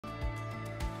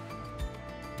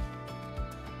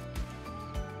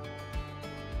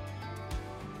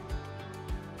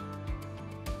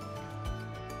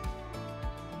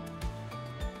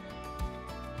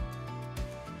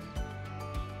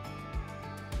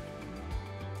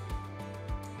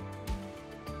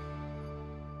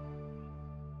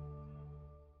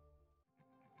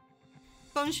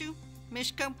Bonjour,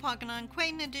 Mishka Paganan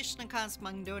Quain Additional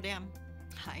Cosmung Dodam.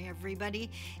 Hi everybody,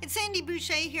 it's Sandy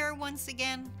Boucher here once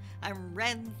again. I'm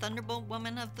Red Thunderbolt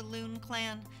Woman of the Loon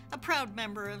Clan, a proud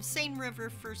member of Seine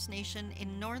River First Nation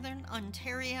in Northern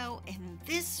Ontario, and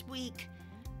this week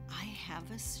I have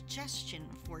a suggestion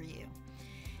for you.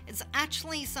 It's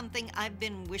actually something I've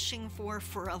been wishing for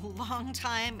a long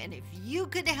time, and if you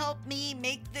could help me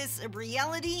make this a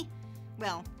reality,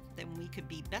 well, then we could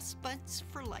be best buds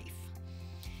for life.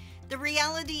 The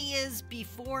reality is,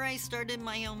 before I started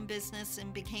my own business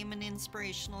and became an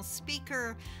inspirational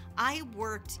speaker, I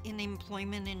worked in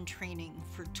employment and training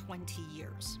for 20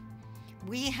 years.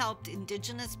 We helped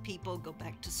Indigenous people go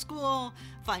back to school,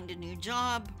 find a new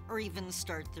job, or even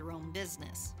start their own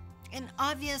business. And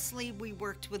obviously, we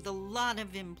worked with a lot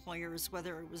of employers,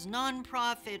 whether it was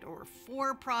nonprofit or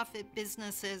for-profit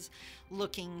businesses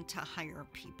looking to hire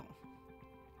people.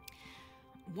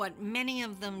 What many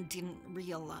of them didn't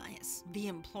realize, the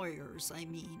employers I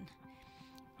mean,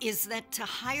 is that to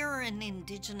hire an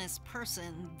Indigenous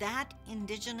person, that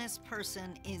Indigenous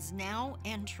person is now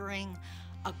entering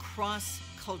a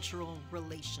cross-cultural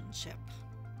relationship.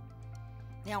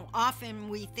 Now, often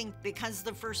we think because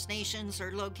the First Nations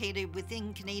are located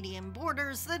within Canadian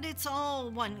borders that it's all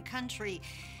one country.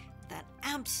 That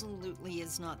absolutely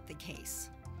is not the case.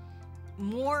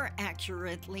 More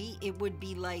accurately, it would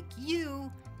be like you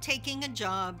taking a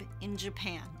job in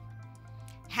Japan,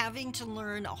 having to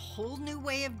learn a whole new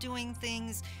way of doing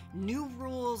things, new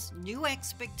rules, new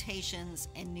expectations,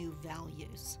 and new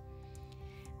values.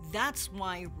 That's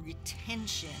why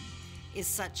retention is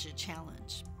such a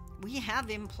challenge. We have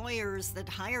employers that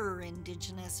hire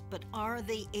Indigenous, but are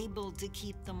they able to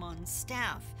keep them on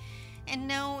staff? And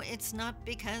no, it's not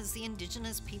because the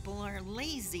Indigenous people are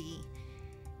lazy.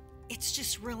 It's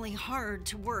just really hard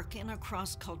to work in a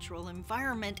cross-cultural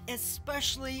environment,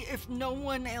 especially if no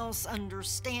one else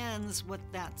understands what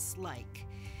that's like.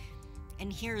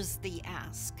 And here's the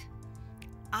ask.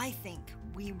 I think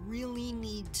we really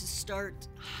need to start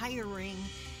hiring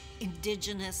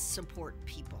Indigenous support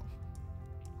people.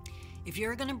 If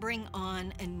you're going to bring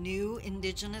on a new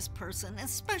Indigenous person,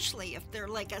 especially if they're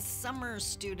like a summer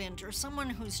student or someone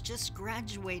who's just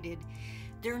graduated,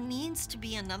 there needs to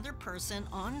be another person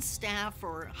on staff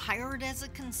or hired as a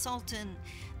consultant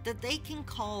that they can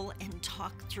call and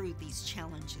talk through these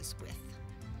challenges with.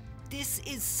 This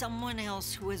is someone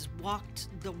else who has walked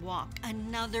the walk,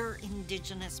 another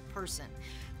Indigenous person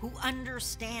who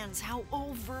understands how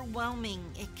overwhelming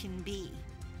it can be.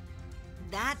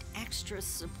 That extra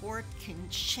support can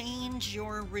change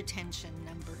your retention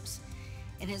numbers,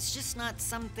 and it's just not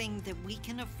something that we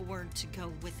can afford to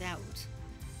go without.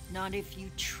 Not if you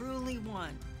truly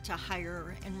want to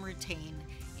hire and retain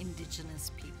Indigenous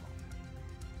people.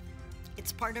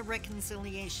 It's part of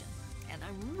reconciliation, and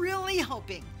I'm really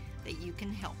hoping that you can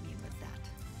help me with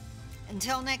that.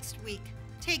 Until next week,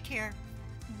 take care.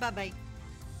 Bye-bye.